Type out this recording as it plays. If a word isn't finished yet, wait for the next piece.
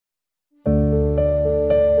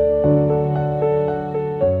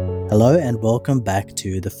Hello and welcome back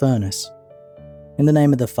to The Furnace. In the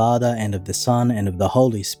name of the Father, and of the Son, and of the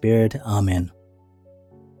Holy Spirit, Amen.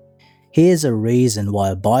 Here's a reason why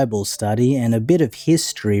a Bible study and a bit of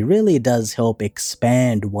history really does help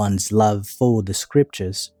expand one's love for the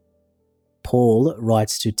Scriptures. Paul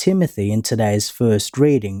writes to Timothy in today's first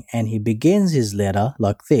reading, and he begins his letter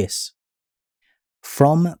like this.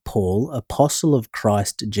 From Paul, apostle of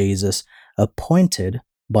Christ Jesus, appointed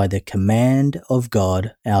by the command of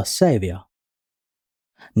God our Saviour.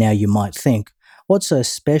 Now you might think, what's so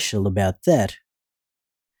special about that?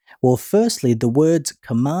 Well, firstly, the word's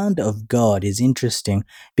command of God is interesting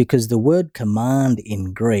because the word command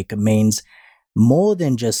in Greek means more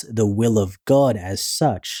than just the will of God as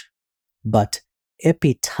such, but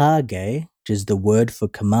epitage, which is the word for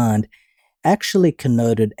command, actually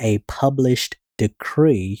connoted a published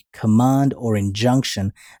decree, command, or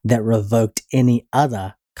injunction that revoked any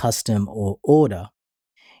other custom or order.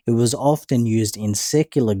 It was often used in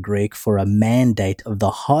secular Greek for a mandate of the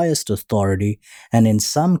highest authority, and in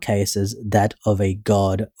some cases that of a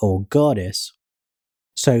god or goddess.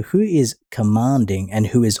 So who is commanding and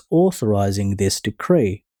who is authorizing this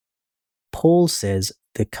decree? Paul says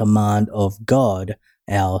the command of God,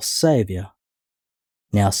 our Saviour.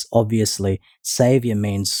 Now, obviously, Saviour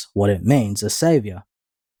means what it means, a Saviour.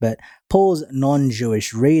 But Paul's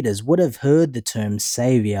non-Jewish readers would have heard the term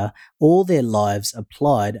Saviour all their lives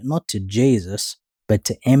applied not to Jesus, but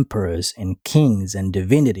to emperors and kings and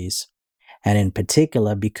divinities. And in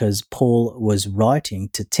particular, because Paul was writing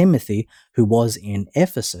to Timothy, who was in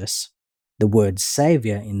Ephesus, the word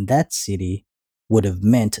Saviour in that city would have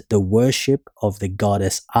meant the worship of the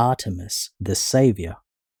goddess Artemis, the Saviour.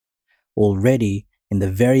 Already, in the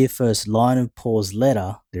very first line of Paul's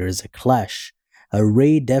letter, there is a clash, a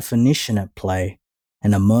redefinition at play,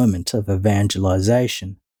 and a moment of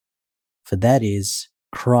evangelization. For that is,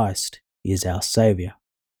 Christ is our Saviour.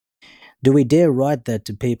 Do we dare write that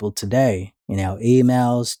to people today in our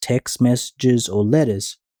emails, text messages, or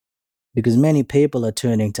letters? Because many people are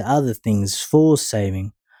turning to other things for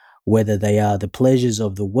saving, whether they are the pleasures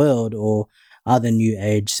of the world or other New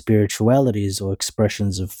Age spiritualities or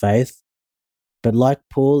expressions of faith. But like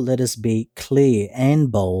Paul, let us be clear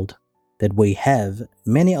and bold that we have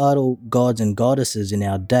many idol gods and goddesses in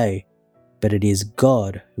our day, but it is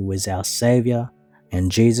God who is our Saviour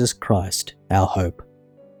and Jesus Christ our hope.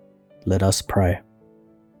 Let us pray.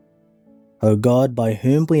 O God, by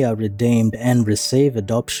whom we are redeemed and receive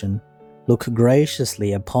adoption, look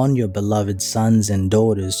graciously upon your beloved sons and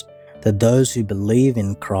daughters, that those who believe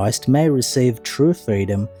in Christ may receive true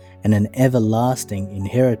freedom and an everlasting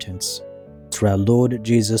inheritance. Through our Lord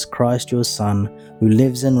Jesus Christ, your Son, who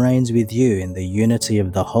lives and reigns with you in the unity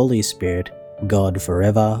of the Holy Spirit, God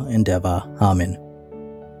forever and ever. Amen.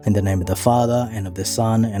 In the name of the Father, and of the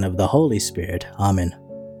Son, and of the Holy Spirit. Amen.